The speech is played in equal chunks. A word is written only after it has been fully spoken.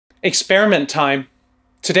Experiment time.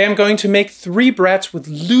 Today I'm going to make 3 breads with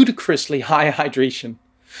ludicrously high hydration.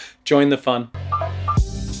 Join the fun.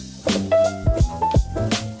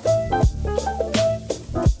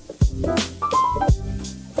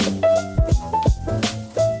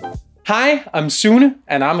 Hi, I'm Sune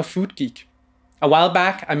and I'm a food geek. A while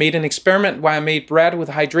back I made an experiment where I made bread with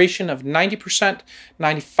hydration of 90%,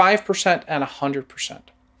 95% and 100%.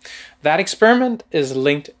 That experiment is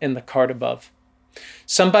linked in the card above.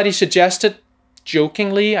 Somebody suggested,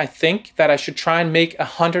 jokingly I think, that I should try and make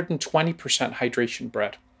 120% hydration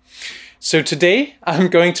bread. So today I'm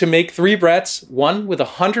going to make 3 breads, one with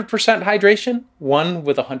 100% hydration, one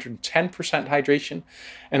with 110% hydration,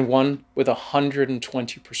 and one with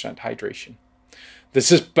 120% hydration.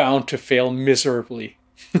 This is bound to fail miserably.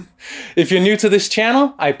 If you're new to this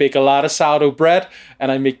channel, I bake a lot of sourdough bread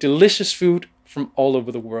and I make delicious food from all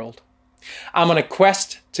over the world. I'm on a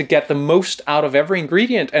quest to get the most out of every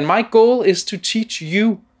ingredient, and my goal is to teach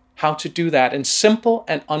you how to do that in simple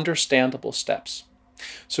and understandable steps.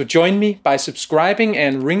 So join me by subscribing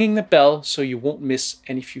and ringing the bell so you won't miss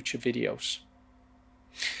any future videos.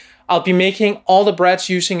 I'll be making all the breads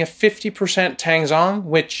using a 50% tangzhong,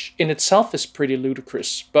 which in itself is pretty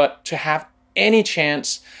ludicrous, but to have any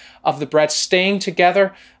chance of the bread staying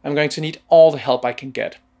together, I'm going to need all the help I can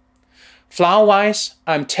get. Flour-wise,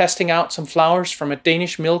 I'm testing out some flours from a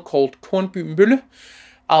Danish mill called Kornby Mølle.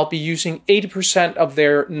 I'll be using 80% of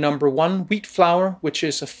their #1 wheat flour, which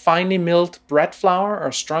is a finely milled bread flour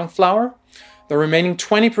or strong flour. The remaining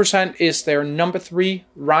 20% is their #3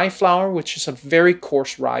 rye flour, which is a very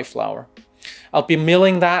coarse rye flour. I'll be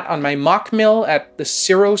milling that on my mock mill at the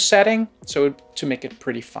 0 setting, so to make it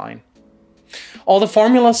pretty fine. All the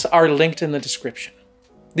formulas are linked in the description.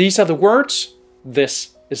 These are the words.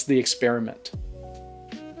 This is the experiment.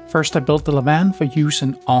 First I built the levain for use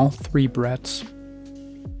in all 3 breads.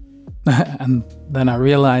 And then I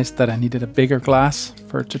realized that I needed a bigger glass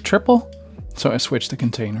for it to triple, so I switched the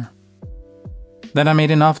container. Then I made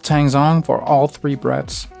enough tangzhong for all 3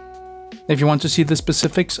 breads. If you want to see the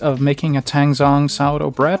specifics of making a tangzhong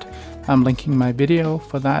sourdough bread, I'm linking my video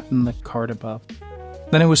for that in the card above.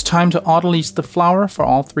 Then it was time to autolyse the flour for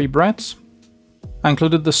all 3 breads. I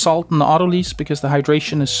included the salt in the autolyse because the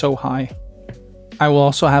hydration is so high. I will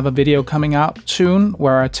also have a video coming out soon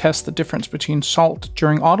where I test the difference between salt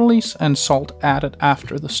during autolyse and salt added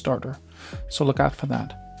after the starter, so look out for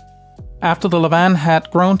that. After the levain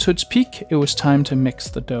had grown to its peak, it was time to mix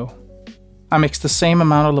the dough. I mixed the same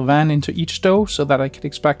amount of levain into each dough so that I could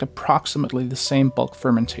expect approximately the same bulk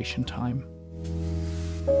fermentation time.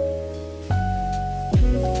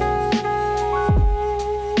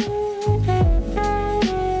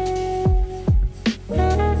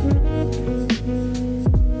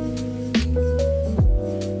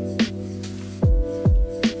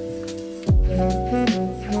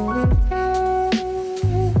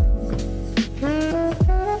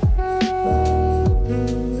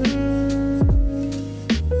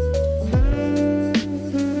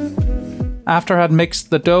 After I had mixed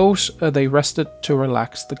the doughs, they rested to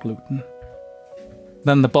relax the gluten.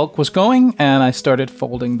 Then the bulk was going and I started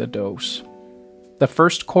folding the doughs. The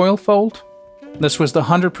first coil fold, this was the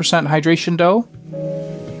 100% hydration dough.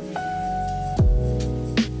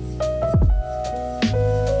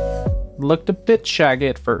 Looked a bit shaggy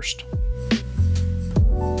at first.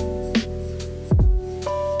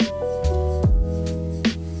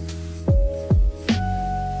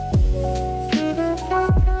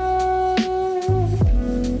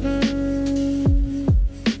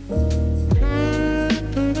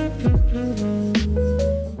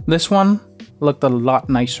 This one looked a lot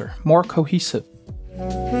nicer, more cohesive.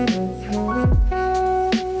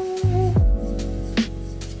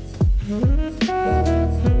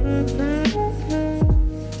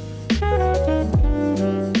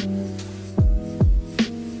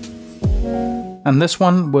 And this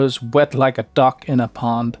one was wet like a duck in a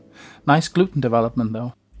pond. Nice gluten development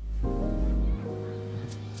though.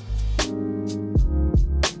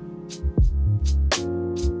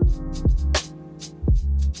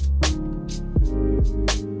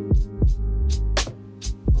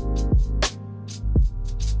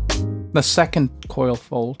 The second coil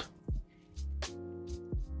fold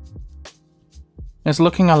is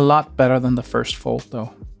looking a lot better than the first fold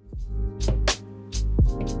though.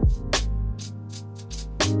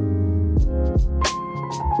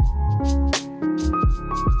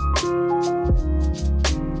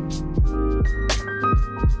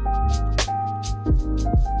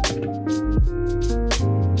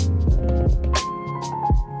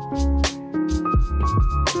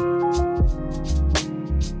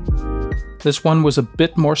 This one was a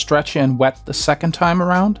bit more stretchy and wet the second time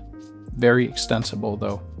around. Very extensible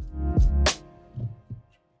though.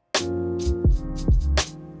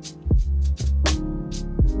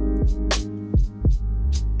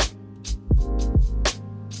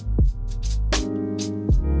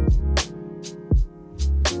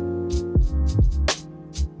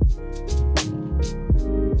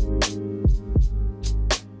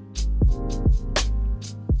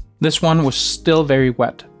 This one was still very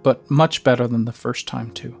wet, but much better than the first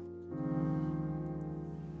time too.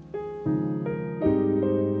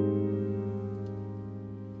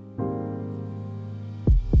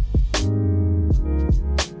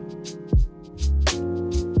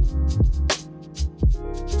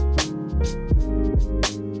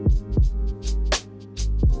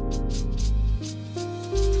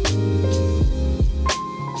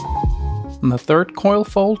 And the third coil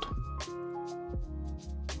fold.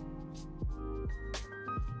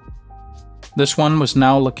 This one was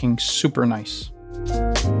now looking super nice.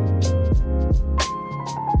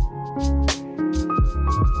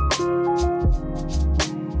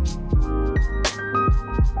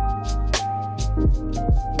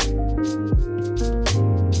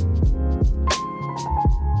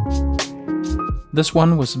 This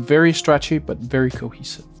one was very stretchy but very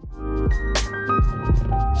cohesive.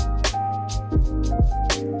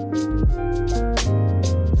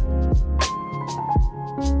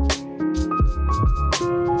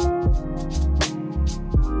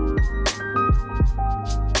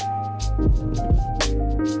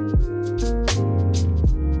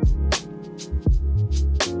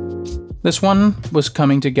 This one was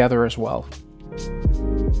coming together as well.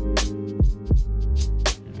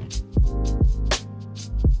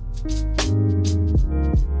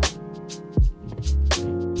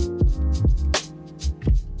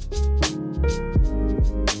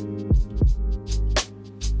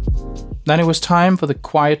 Then it was time for the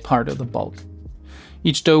quiet part of the bulk.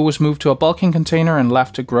 Each dough was moved to a bulking container and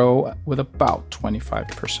left to grow with about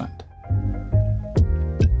 25%.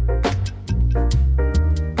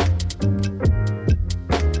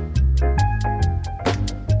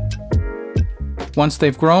 Once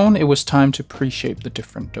they've grown, it was time to pre-shape the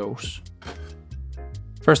different doughs.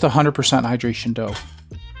 First, 100% hydration dough.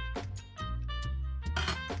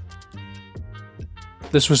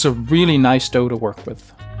 This was a really nice dough to work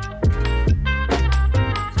with.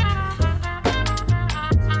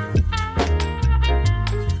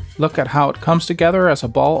 Look at how it comes together as a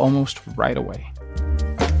ball almost right away.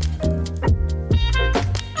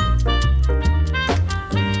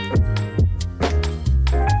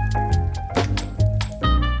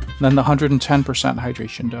 Then the 110%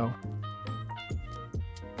 hydration dough.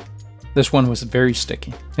 This one was very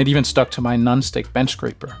sticky. It even stuck to my non-stick bench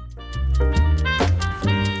scraper.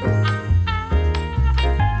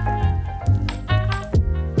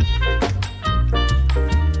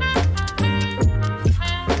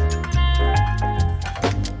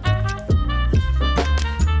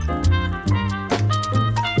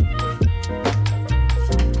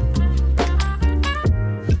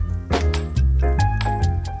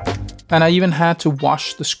 And I even had to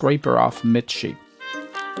wash the scraper off mid-shape.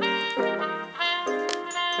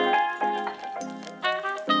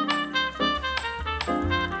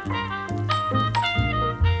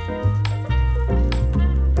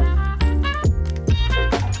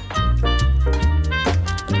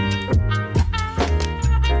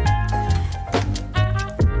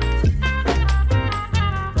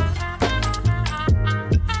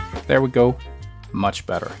 There we go, much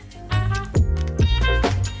better.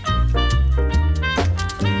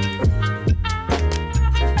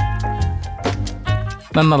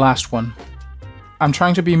 Then the last one. I'm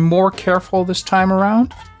trying to be more careful this time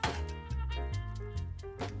around.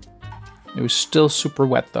 It was still super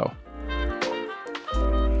wet though.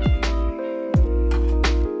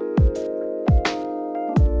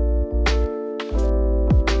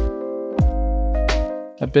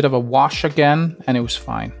 A bit of a wash again, and it was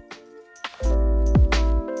fine.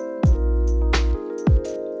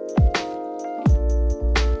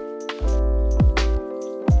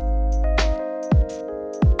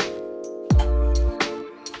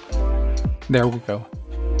 There we go.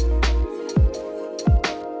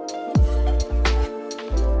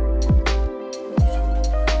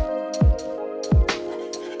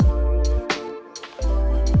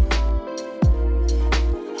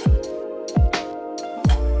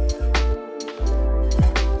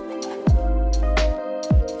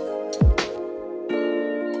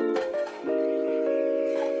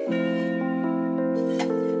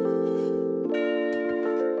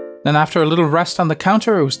 Then after a little rest on the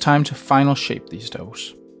counter, it was time to final shape these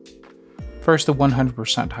doughs. First, the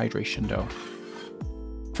 100% hydration dough.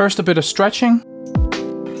 First, a bit of stretching.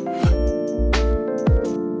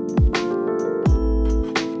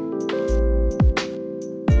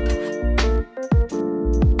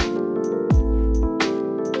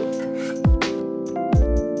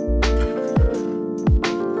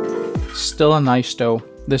 Still a nice dough.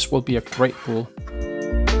 This will be a great boule.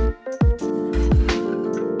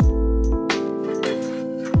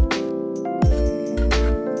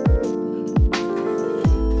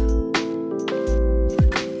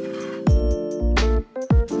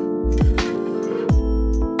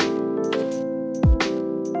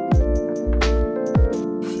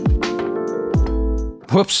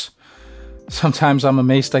 Whoops. Sometimes I'm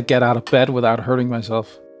amazed I get out of bed without hurting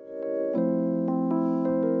myself.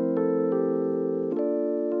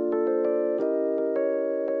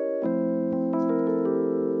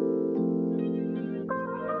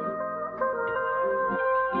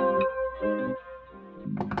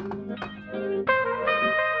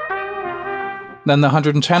 Then the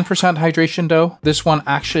 110% hydration dough. This one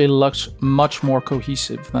actually looks much more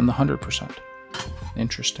cohesive than the 100%.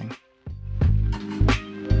 Interesting.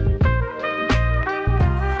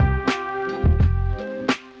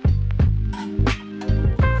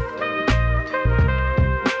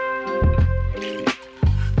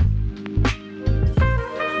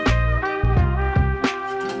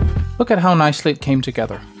 Look at how nicely it came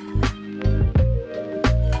together.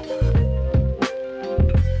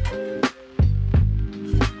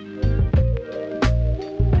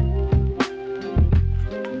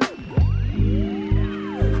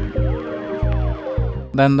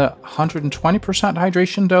 Then the 120%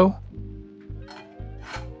 hydration dough.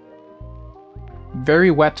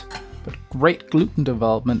 Very wet, but great gluten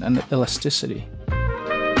development and elasticity.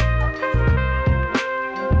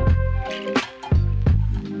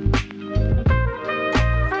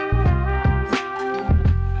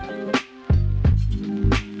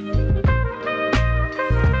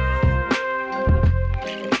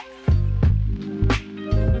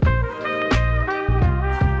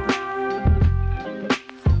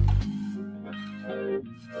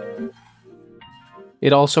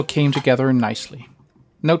 It also came together nicely.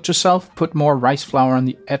 Note to self, put more rice flour on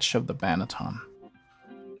the edge of the banneton.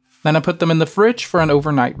 Then I put them in the fridge for an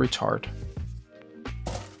overnight retard.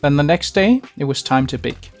 Then the next day, it was time to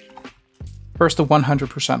bake. First the 100%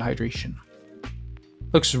 hydration.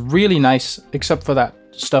 Looks really nice, except for that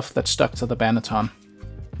stuff that stuck to the banneton.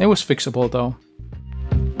 It was fixable though.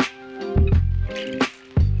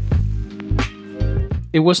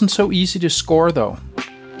 It wasn't so easy to score though.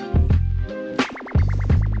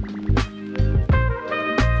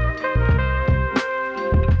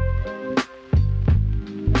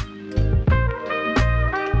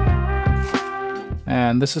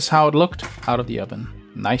 And this is how it looked out of the oven.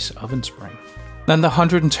 Nice oven spring. Then the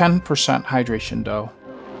 110% hydration dough.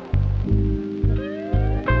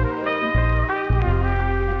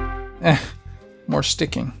 More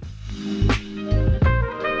sticking.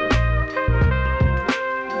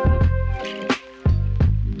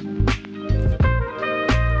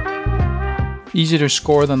 Easier to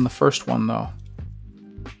score than the first one though.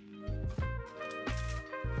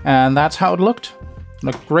 And that's how it looked.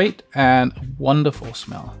 Looked great and a wonderful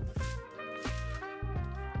smell.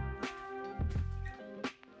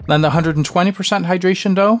 Then the 120%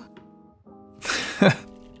 hydration dough.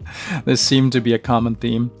 This seemed to be a common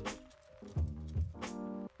theme.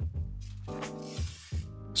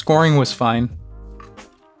 Scoring was fine.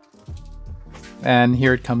 And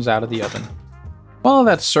here it comes out of the oven. Well,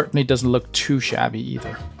 that certainly doesn't look too shabby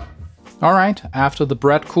either. Alright, after the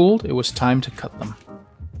bread cooled, it was time to cut them.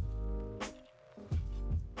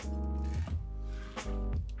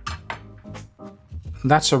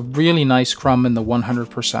 That's a really nice crumb in the 100%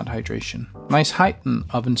 hydration. Nice height and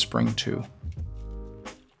oven spring too.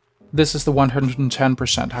 This is the 110%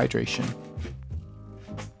 hydration.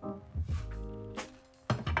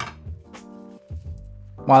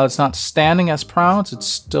 While it's not standing as proud, it's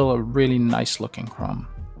still a really nice looking crumb.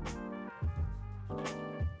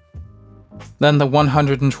 Then the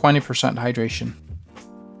 120% hydration.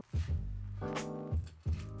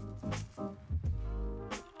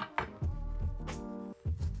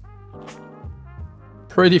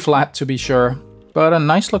 Pretty flat to be sure, but a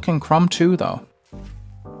nice looking crumb too though.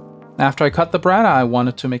 After I cut the bread, I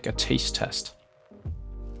wanted to make a taste test.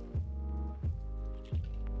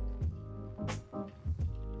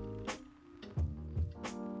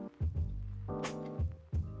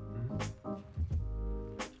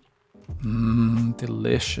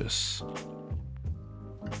 Delicious.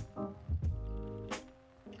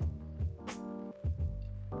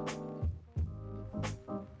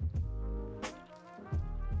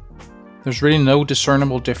 There's really no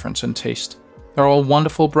discernible difference in taste. They're all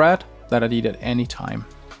wonderful bread that I'd eat at any time.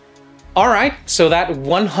 Alright, so that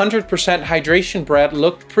 100% hydration bread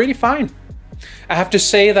looked pretty fine. I have to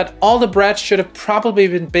say that all the bread should have probably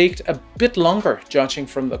been baked a bit longer, judging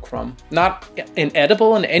from the crumb. Not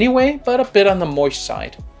inedible in any way, but a bit on the moist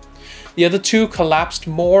side. The other two collapsed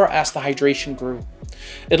more as the hydration grew.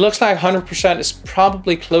 It looks like 100% is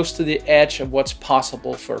probably close to the edge of what's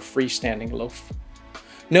possible for a freestanding loaf.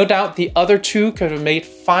 No doubt the other two could have made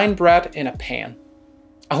fine bread in a pan.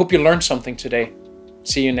 I hope you learned something today.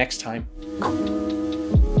 See you next time.